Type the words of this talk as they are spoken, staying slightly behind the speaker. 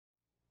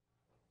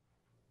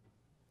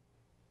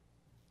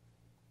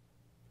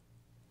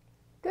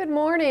Good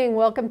morning.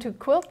 Welcome to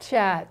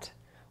QuiltChat.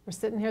 We're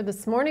sitting here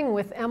this morning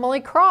with Emily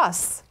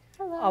Cross.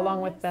 Hello. Along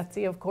with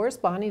Betsy, of course.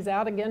 Bonnie's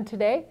out again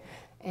today.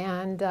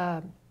 And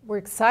we're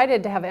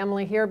excited to have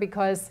Emily here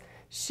because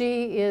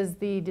she is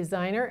the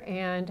designer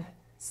and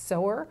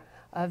sewer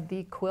of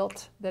the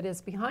quilt that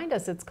is behind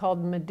us. It's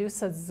called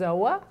Medusa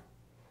Zoa,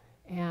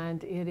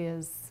 and it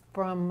is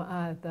from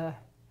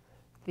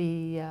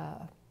the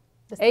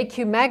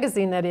AQ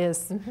magazine that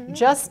is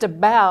just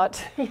about,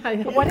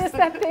 what is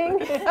that thing?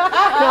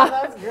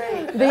 That's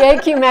great. The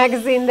AQ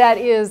magazine that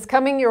is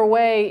coming your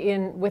way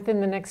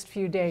within the next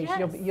few days.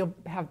 Yes. You'll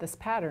have this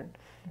pattern.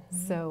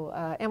 So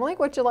Emily,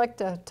 would you like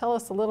to tell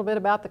us a little bit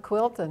about the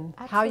quilt and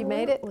how you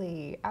made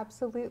it?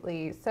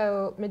 Absolutely.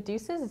 So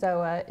Medusa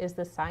Zoa is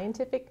the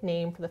scientific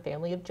name for the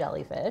family of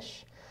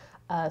jellyfish.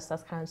 So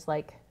that's kind of just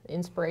like the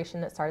inspiration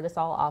that started this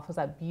all off was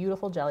that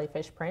beautiful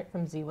jellyfish print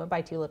from Zuma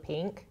by Tula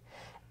Pink.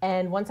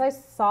 And once I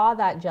saw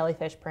that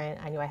jellyfish print,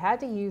 I knew I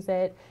had to use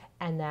it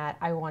and that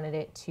I wanted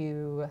it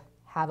to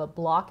have a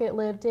block it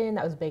lived in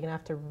that was big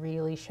enough to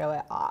really show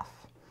it off.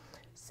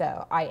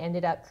 So I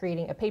ended up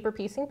creating a paper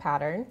piecing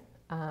pattern.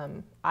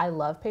 I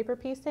love paper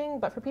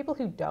piecing, but for people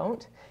who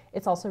don't,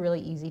 it's also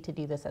really easy to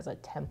do this as a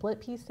template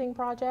piecing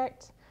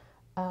project.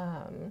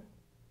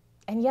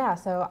 And yeah,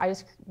 so I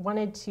just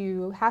wanted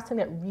to have something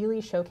that really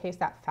showcased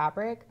that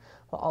fabric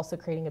while also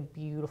creating a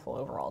beautiful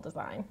overall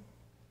design.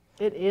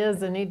 It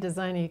is a neat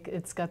design.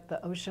 It's got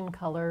the ocean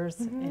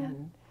colors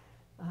and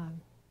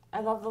I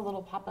love the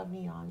little pop-up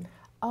neon.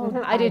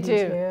 Oh, I do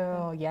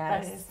too.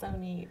 Yes. That is so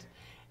neat.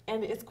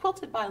 And it's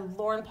quilted by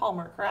Lauren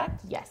Palmer,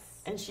 correct? Yes.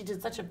 And she did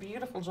such a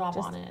beautiful job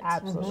on it.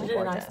 absolutely She did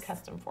a nice gorgeous.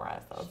 custom for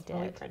us. That was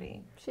really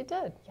pretty. she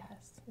did.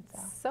 Yes.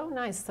 So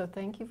nice. So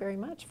thank you very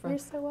much for You're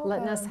so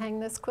letting us welcome. hang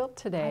this quilt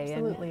today.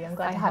 Absolutely. And I'm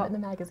glad I to have hope- it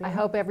in the magazine. I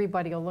hope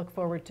everybody will look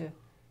forward to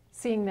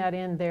seeing that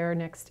in their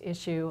next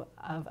issue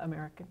of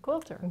American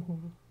Quilter.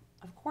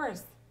 Of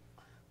course.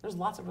 There's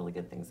lots of really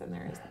good things in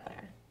there, isn't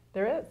there?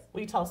 There is.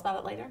 Will you tell us about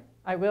it later?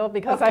 I will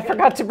because I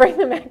forgot to bring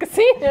the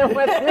magazine in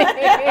with me.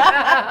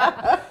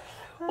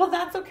 Well,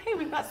 that's okay.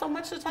 We've got so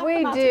much to talk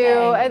We about do.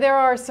 today. There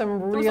are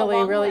some There's a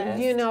long really,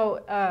 list. you know,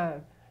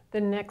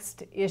 the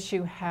next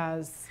issue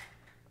has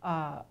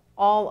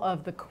all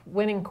of the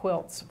winning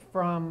quilts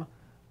from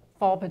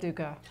Fall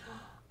Paducah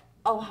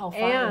Oh, how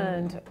fun.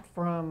 and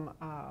from,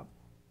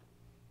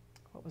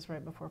 what was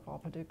right before Fall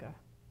Paducah?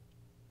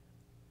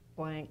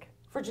 Blank.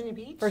 Virginia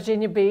Beach?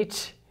 Virginia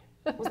Beach.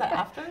 Was that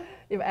after?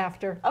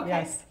 After, Okay.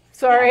 yes.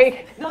 Sorry.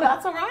 Yes. No,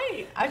 that's all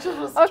right. I just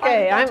was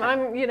Okay, trying to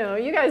I'm, you know,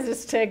 you guys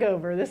just take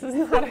over. This is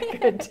not a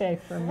good day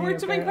for me. We're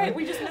doing great.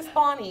 We just miss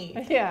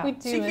Bonnie. Yeah. We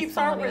do She miss keeps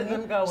our Bonnie.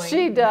 rhythm going.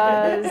 She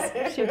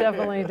does. She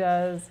definitely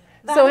does.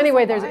 That So is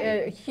anyway, all there's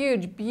right. a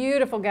huge,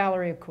 beautiful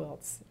gallery of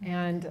quilts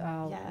and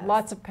Yes.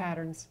 lots of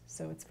patterns,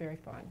 so it's very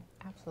fun.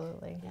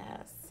 Absolutely.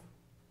 Yes.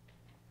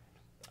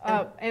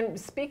 And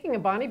speaking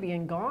of Bonnie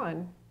being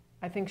gone,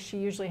 I think she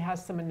usually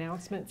has some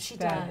announcements She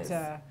that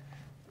does.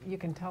 You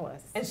can tell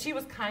us. And she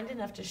was kind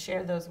enough to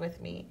share those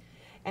with me.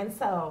 And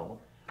so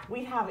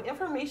we have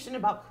information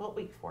about Quilt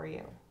Week for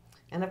you.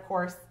 And of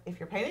course, if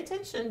you're paying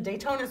attention,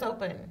 Daytona's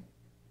open,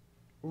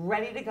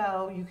 ready to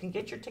go. You can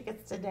get your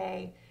tickets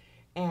today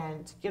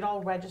and get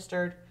all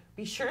registered.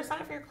 Be sure to sign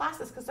up for your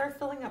classes because they're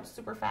filling up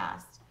super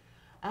fast.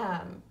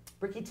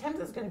 Ricky Timms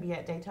is going to be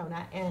at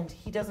Daytona, and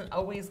he doesn't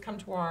always come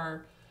to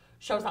our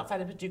shows outside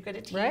of Paducah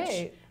to teach.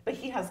 Right. But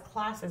he has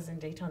classes in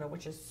Daytona,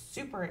 which is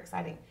super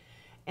exciting.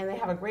 And they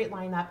have a great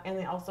lineup, and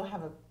they also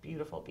have a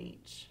beautiful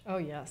beach, Oh,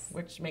 yes.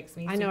 which makes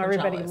me I know super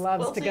everybody jealous.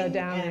 loves to go Quilting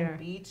down and there.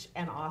 Beach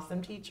and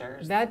awesome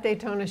teachers. That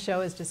Daytona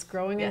show is just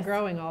growing and Yes.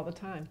 growing all the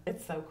time.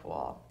 It's so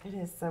cool. It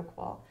is so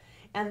cool.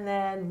 And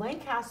then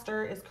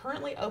Lancaster is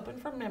currently open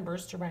for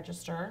members to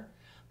register,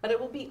 but it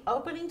will be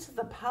opening to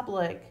the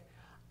public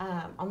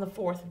on the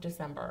 4th of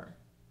December.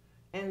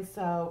 And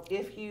so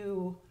if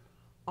you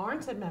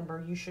aren't a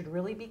member, you should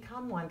really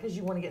become one because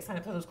you want to get signed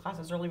up for those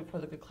classes early before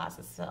the good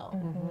classes fill.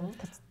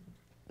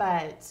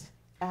 But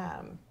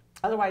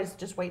otherwise,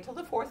 just wait till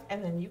the 4th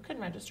and then you can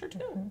register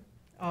too.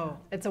 Oh,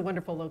 it's a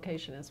wonderful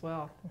location as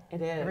well.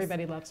 It is.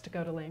 Everybody loves to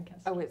go to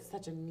Lancaster. Oh, it's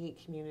such a neat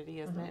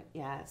community, isn't it?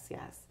 Yes,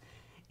 yes.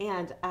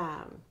 And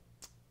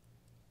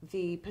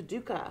the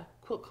Paducah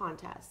Quilt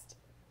Contest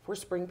for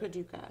Spring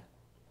Paducah,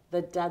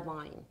 the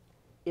deadline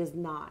is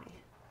nigh.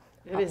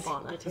 It is.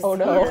 upon us. Oh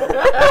no.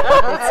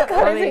 It's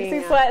Makes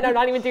me sweat and I'm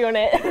not even doing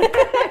it.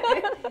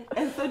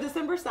 And so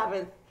December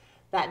 7th,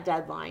 that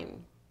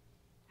deadline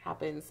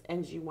happens,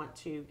 and you want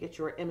to get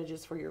your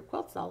images for your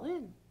quilts all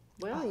in.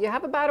 Well, you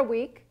have about a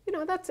week. You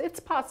know, it's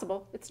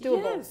possible. It's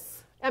doable.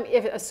 Yes. I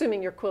mean,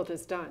 assuming your quilt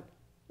is done.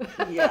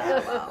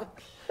 Yeah, well.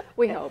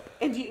 We hope.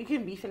 And you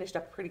can be finished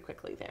up pretty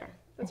quickly there.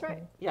 That's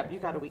right. Yep, you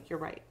got a week. You're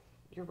right.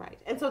 You're right.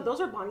 And so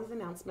those are Bonnie's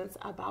announcements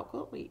about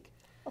Quilt Week.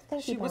 Well,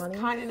 thank She you, was Bonnie.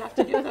 kind enough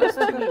to do those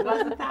to me.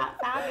 Wasn't that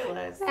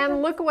fabulous?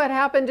 And look what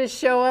happened to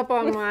show up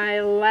on my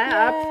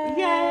lap.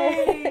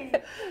 Yay!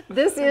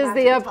 This is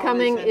the Magic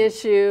upcoming television.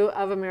 issue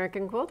of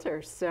American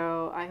Quilter.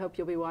 So I hope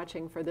you'll be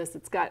watching for this.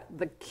 It's got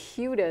the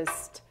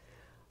cutest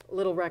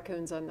little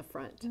raccoons on the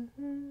front.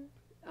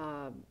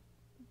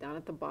 down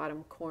at the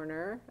bottom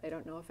corner. I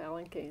don't know if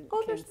Alan can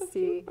There's the see.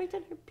 few right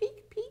down here.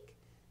 Peek,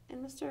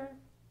 and Mr.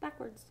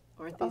 Backwards.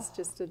 Aren't these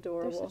just They're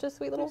adorable? such a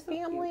sweet little They're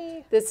so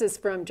family. This is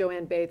from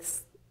Joanne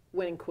Bates'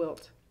 winning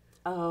quilt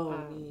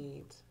Oh,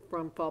 neat.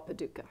 from Fall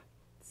Paducah.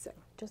 So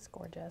Just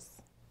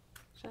gorgeous.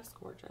 Just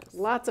gorgeous.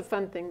 lots of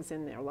fun things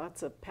in there,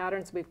 lots of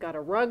patterns. We've got a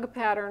rug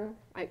pattern,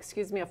 a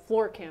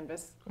floor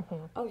canvas.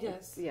 Oh,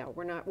 yes. Yeah,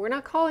 we're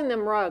not calling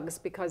them rugs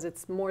because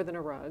it's more than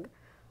a rug.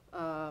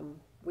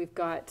 We've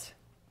got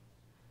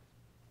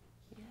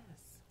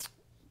Yes.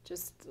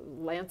 just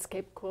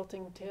landscape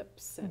quilting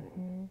tips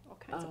and all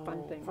kinds of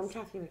fun things. From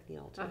Kathy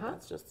McNeil, too.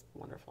 That's just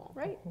wonderful.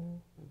 Right.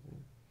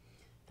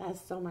 That is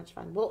so much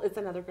fun. Well, it's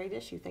another great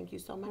issue. Thank you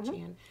so much,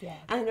 Anne. Yeah.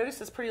 And I noticed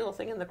this pretty little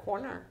thing in the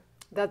corner.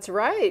 That's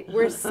right.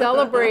 We're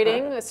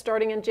celebrating,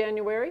 starting in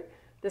January.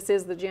 This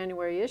is the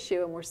January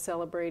issue, and we're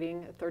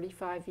celebrating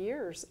 35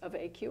 years of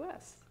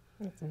AQS.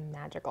 It's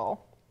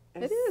magical.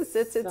 It is.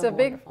 It's so a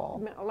big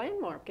wonderful.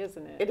 landmark,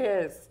 isn't it? It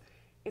is.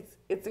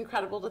 It's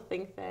incredible to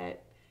think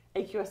that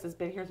AQS has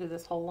been here through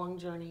this whole long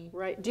journey.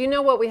 Right. Do you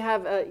know what we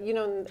have?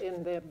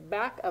 In the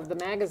back of the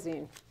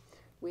magazine,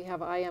 we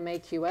have I Am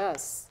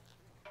AQS,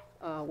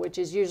 which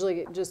is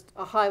usually just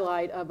a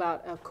highlight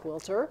about a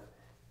quilter.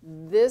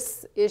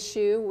 This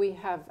issue, we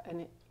have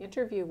an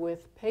interview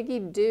with Peggy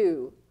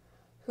Dew,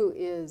 who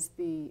is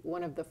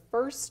one of the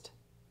first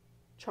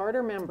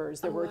charter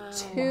members. There were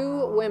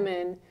two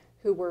women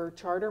who were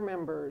charter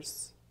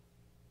members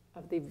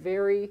of the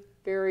very,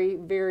 very,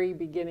 very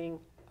beginning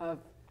of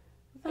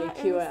That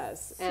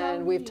AQS. is so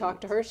And we've neat.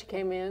 talked to her. She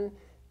came in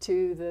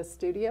to the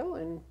studio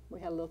and we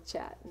had a little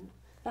chat and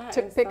That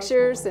took is so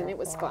pictures and it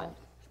was wonderful. fun.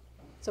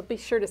 So be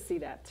sure to see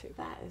that too.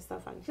 That is so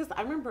fun. Because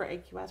I remember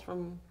AQS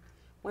from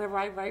whenever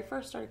I very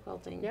first started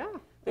quilting. Yeah.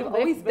 They've Well,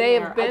 always been they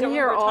there. have been I don't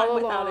here remember a time all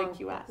without along.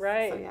 AQS.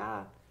 Right. So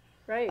yeah,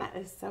 Right. that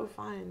is so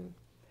fun.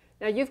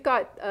 Now you've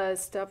got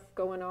stuff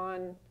going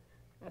on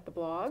at the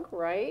blog,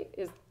 right?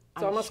 It's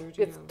I almost sure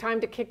do. it's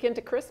time to kick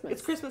into Christmas.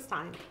 It's Christmas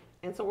time,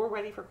 and so we're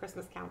ready for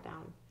Christmas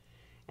countdown.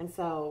 And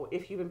so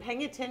if you've been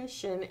paying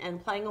attention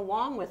and playing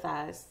along with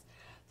us,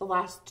 the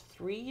last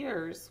 3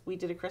 years we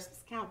did a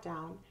Christmas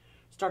countdown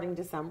starting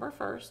December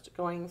 1st,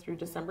 going through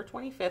December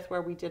 25th,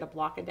 where we did a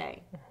block a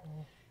day.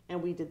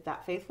 And we did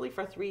that faithfully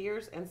for 3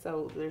 years, and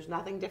so there's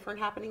nothing different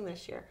happening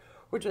this year.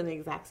 We're doing the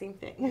exact same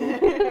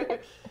thing.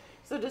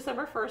 So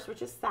December 1st,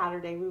 which is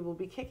Saturday, we will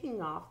be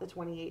kicking off the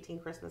 2018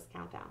 Christmas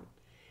countdown.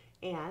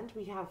 And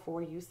we have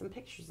for you some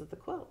pictures of the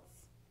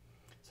quilts.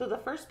 So the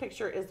first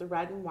picture is the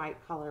red and white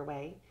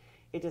colorway.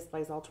 It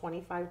displays all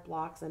 25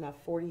 blocks in a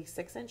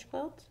 46-inch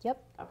quilt.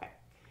 Yep. Okay.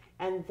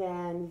 And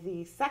then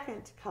the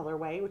second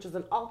colorway, which is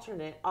an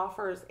alternate,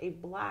 offers a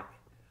black,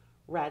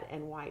 red,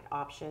 and white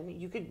option.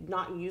 You could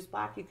not use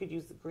black. You could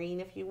use green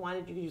if you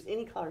wanted. You could use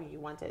any color you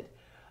wanted.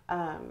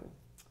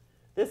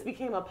 This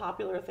became a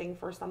popular thing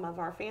for some of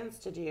our fans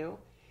to do,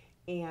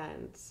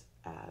 and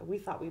we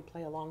thought we'd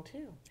play along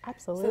too.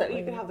 Absolutely. So that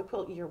you could have the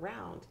quilt year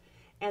round.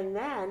 And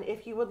then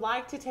if you would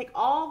like to take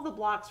all of the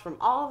blocks from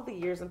all of the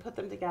years and put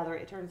them together,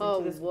 it turns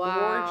into this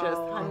gorgeous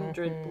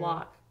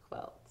 100-block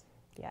quilt.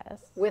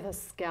 Yes. with a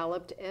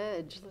scalloped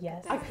edge. Look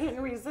Yes. at I that.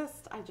 couldn't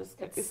resist.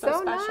 It's It's so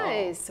so special.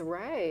 nice,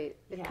 right?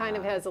 It kind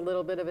of Yeah. has a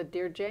little bit of a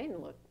Dear Jane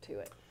look to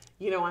it.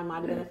 You know, I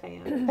might have been a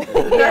fan.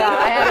 Yeah,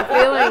 I had a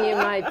feeling you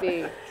might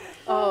be.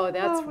 Oh,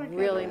 that's Oh, my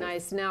really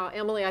goodness. nice. Now,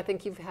 Emily, I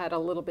think you've had a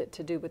little bit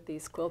to do with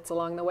these quilts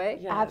along the way.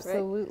 Yeah.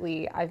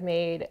 Absolutely. I've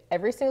made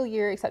every single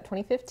year except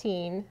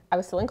 2015. I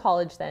was still in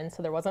college then,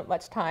 so there wasn't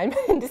much time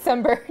in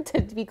December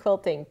to be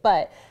quilting.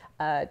 But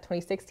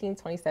 2016,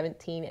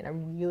 2017, and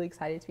I'm really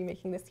excited to be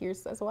making this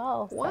year's as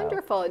well. So.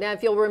 Wonderful. Now,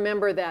 if you'll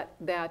remember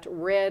that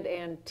red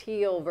and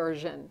teal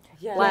version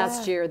Yes.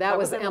 last year, that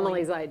was Emily.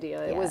 Emily's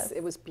idea. Yes.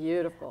 It was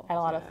beautiful. I had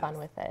a lot of fun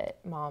with it.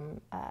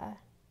 Mom,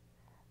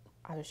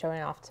 I was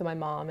showing off to my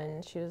mom,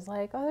 and she was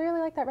like, "Oh, I really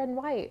like that red and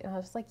white." And I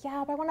was just like,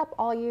 "Yeah, but I went up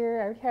all year.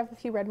 I already have a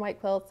few red and white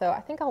quilts, so I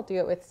think I'll do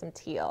it with some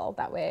teal.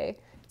 That way,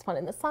 it's fun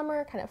in the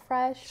summer, kind of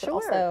fresh, but Sure.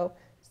 also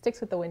sticks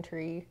with the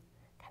wintry,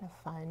 kind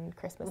of fun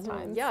Christmas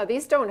times." Yeah,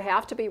 these don't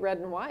have to be red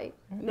and white.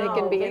 No, they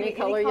can be any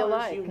color you colors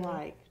like. you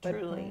like,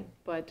 truly.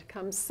 But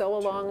come sew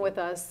along with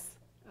us.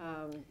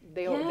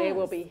 They will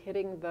Yes. be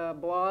hitting the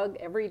blog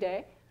every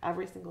day.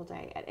 Every single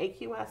day at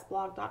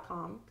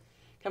aqsblog.com.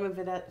 Come and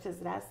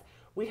visit us.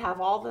 We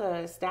have all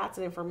the stats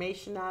and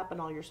information up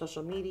and all your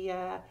social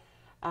media,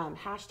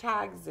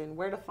 hashtags and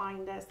where to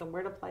find us and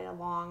where to play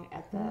along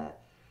at the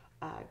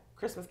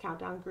Christmas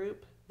Countdown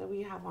group that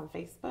we have on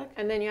Facebook.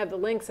 And then you have the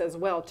links as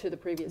well to the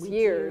previous We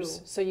years,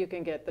 do. so you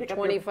can get the Pick up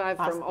your 25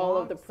 past from all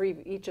of the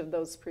blogs. each of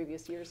those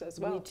previous years as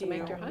well We to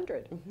make do. your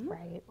 100.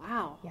 Right.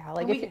 Wow. Yeah,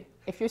 like And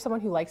if you're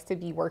someone who likes to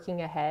be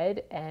working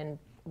ahead and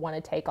want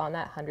to take on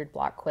that 100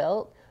 block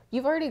quilt,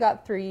 you've already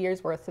got 3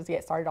 years worth to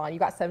get started on. You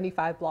got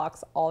 75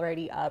 blocks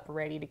already up,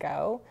 ready to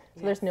go.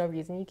 So there's no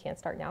reason you can't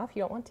start now if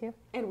you don't want to.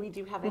 And we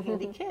do have a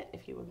handy kit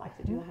if you would like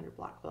to do the 100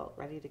 block quilt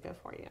ready to go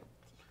for you.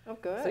 Oh,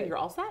 good. So you're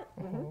all set?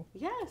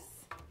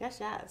 Yes.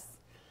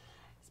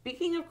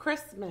 Speaking of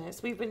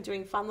Christmas, we've been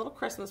doing fun little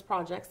Christmas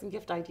projects and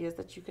gift ideas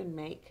that you can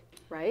make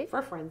Right?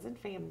 for friends and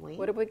family.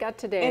 What have we got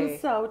today? And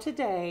so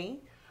today,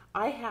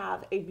 I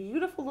have a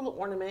beautiful little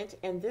ornament,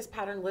 and this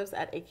pattern lives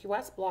at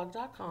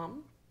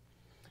aqsblog.com,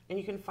 and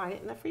you can find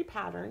it in the free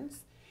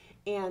patterns.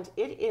 And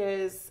it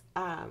is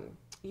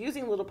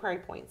using little prairie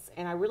points,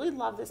 and I really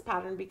love this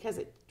pattern because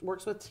it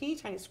works with teeny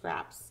tiny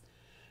scraps.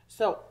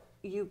 So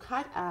you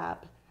cut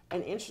up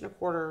 1.25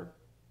 inch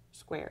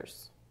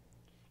squares,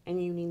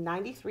 and you need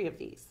 93 of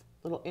these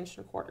little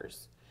 1.25 inch.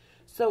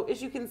 So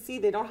as you can see,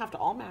 they don't have to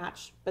all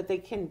match, but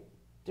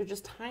they're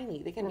just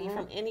tiny. They can be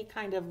from any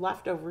kind of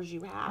leftovers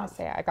you I have.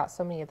 say I got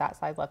so many of that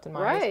size left in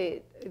mine.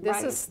 Right. This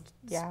Right. is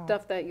Yeah.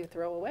 stuff that you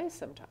throw away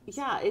sometimes.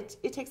 Yeah, it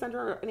takes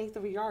under 1/8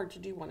 of a yard to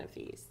do one of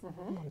these.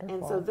 Wonderful.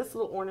 And so this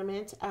little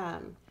ornament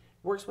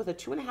works with a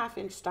 2.5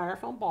 inch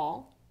styrofoam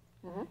ball.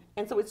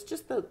 And so it's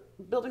just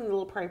building the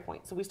little prairie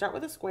point. So we start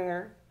with a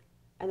square,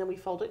 and then we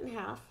fold it in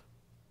half,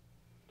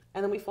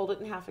 and then we fold it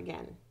in half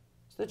again,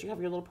 so that you have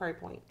your little prairie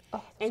point.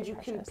 Oh, And so you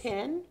can precious.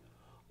 pin,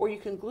 or you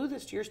can glue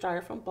this to your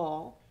styrofoam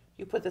ball.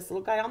 You put this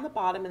little guy on the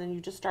bottom, and then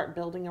you just start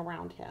building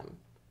around him,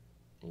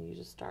 and you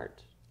just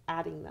start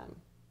adding them,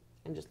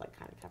 and just like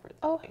kind of cover it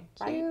that Oh, way,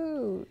 right?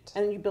 cute.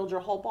 And then you build your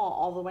whole ball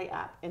all the way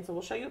up. And so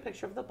we'll show you a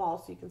picture of the ball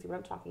so you can see what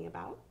I'm talking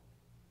about.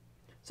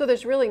 So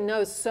there's really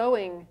no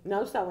sewing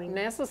No sewing.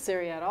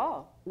 necessary at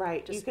all.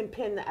 Right. You can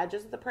pin the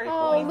edges of the prairie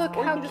Oh, points. look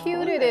or you how can just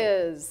cute glue it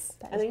is.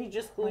 That And is then you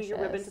just glue your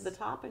ribbon to precious. the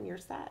top and you're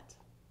set.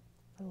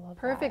 I love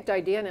Perfect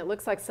idea, and it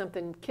looks like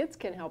something kids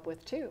can help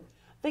with too.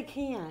 They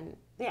can.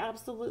 They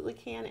absolutely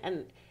can.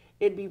 And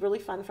it'd be really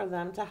fun for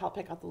them to help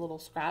pick out the little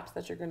scraps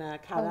that you're going to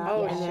cut out.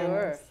 Oh, and then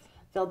sure.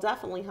 they'll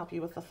definitely help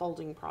you with the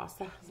folding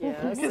process.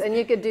 Yes, Because and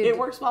you could it do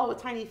works well with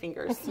tiny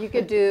fingers. you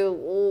could do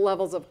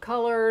levels of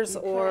colors,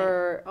 You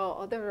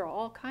or there are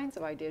all kinds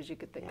of ideas you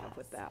could think of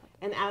with that.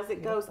 And as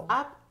it goes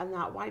up on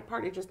that white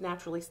part, it just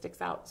naturally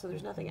sticks out. So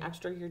there's nothing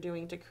extra you're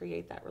doing to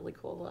create that really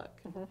cool look.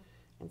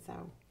 And so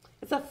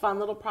it's a fun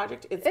little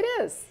project. It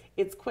is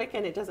It's quick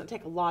and it doesn't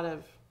take a lot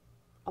of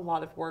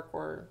work,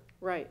 or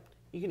right.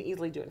 you can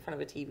easily do it in front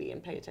of a TV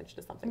and pay attention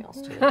to something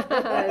else too.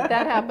 That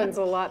happens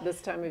a lot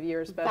this time of year,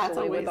 That's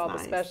especially with always all nice.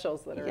 the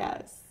specials that are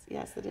on.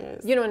 Yes, it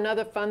is. You know,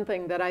 another fun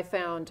thing that I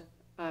found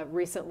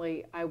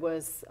recently, I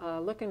was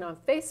looking on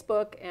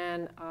Facebook,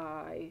 and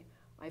I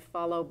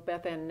follow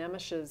Beth Ann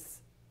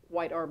Nemesh's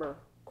White Arbor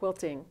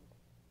Quilting.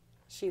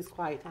 She's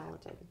quite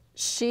talented.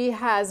 She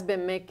has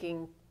been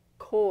making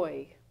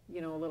koi,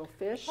 little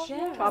fish,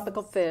 yes.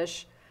 tropical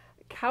fish,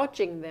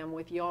 couching them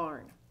with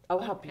yarn. Oh,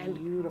 how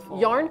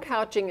beautiful! Yarn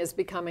couching is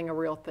becoming a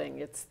real thing.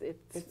 It's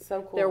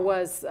so cool. There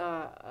was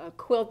a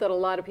quilt that a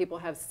lot of people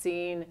have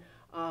seen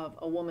of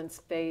a woman's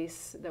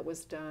face that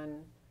was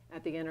done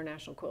at the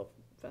International Quilt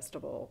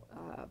Festival,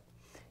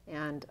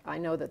 and I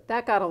know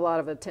that got a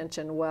lot of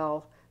attention.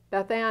 Well,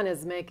 Beth Ann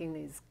is making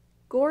these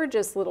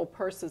gorgeous little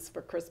purses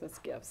for Christmas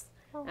gifts,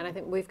 and I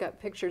think we've got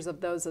pictures of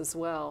those as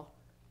well.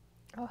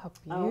 Oh, how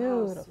Oh, how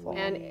beautiful. sweet.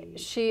 And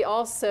she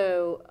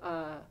also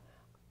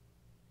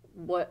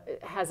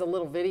has a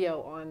little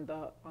video on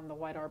the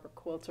White Arbor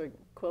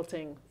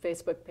Quilting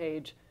Facebook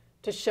page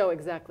to show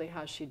exactly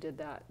how she did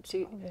that.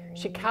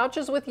 She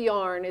couches with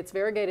yarn. It's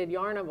variegated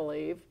yarn, I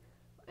believe,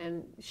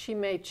 and she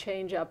may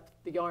change up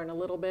the yarn a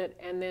little bit,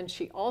 and then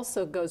she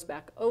also goes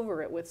back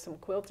over it with some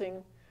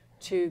quilting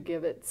to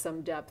give it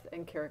some depth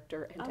and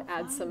character, and to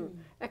add some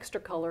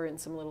extra color in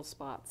some little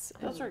spots.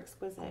 Those are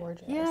exquisite.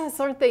 Gorgeous. Yes,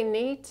 aren't they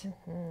neat?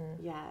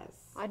 Yes.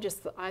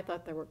 I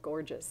thought they were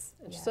gorgeous.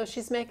 And so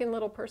she's making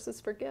little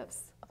purses for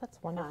gifts. Oh, that's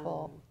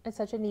wonderful. It's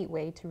such a neat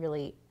way to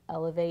really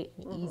elevate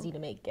an easy to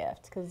make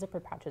gift, because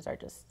zipper pouches are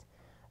just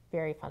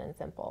very fun and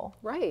simple.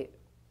 Right.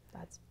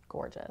 That's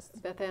gorgeous.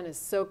 Beth Ann is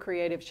so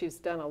creative. She's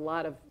done a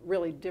lot of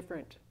really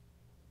different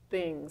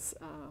things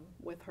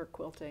with her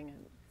quilting,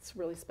 and it's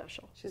really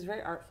special. She's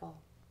very artful.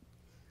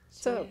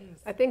 So She is.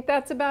 I think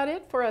that's about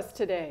it for us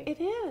today.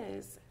 It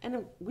is.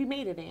 And we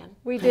made it, Ann.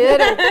 We did.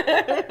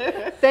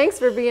 Thanks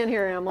for being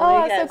here, Emily. Oh,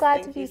 I'm so Yes, glad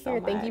thank to be you so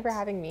here. Thank you for much.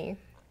 having me.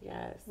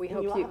 Yes. We And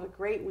hope you all you- have a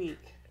great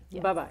week.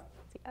 Bye-bye.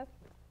 See ya.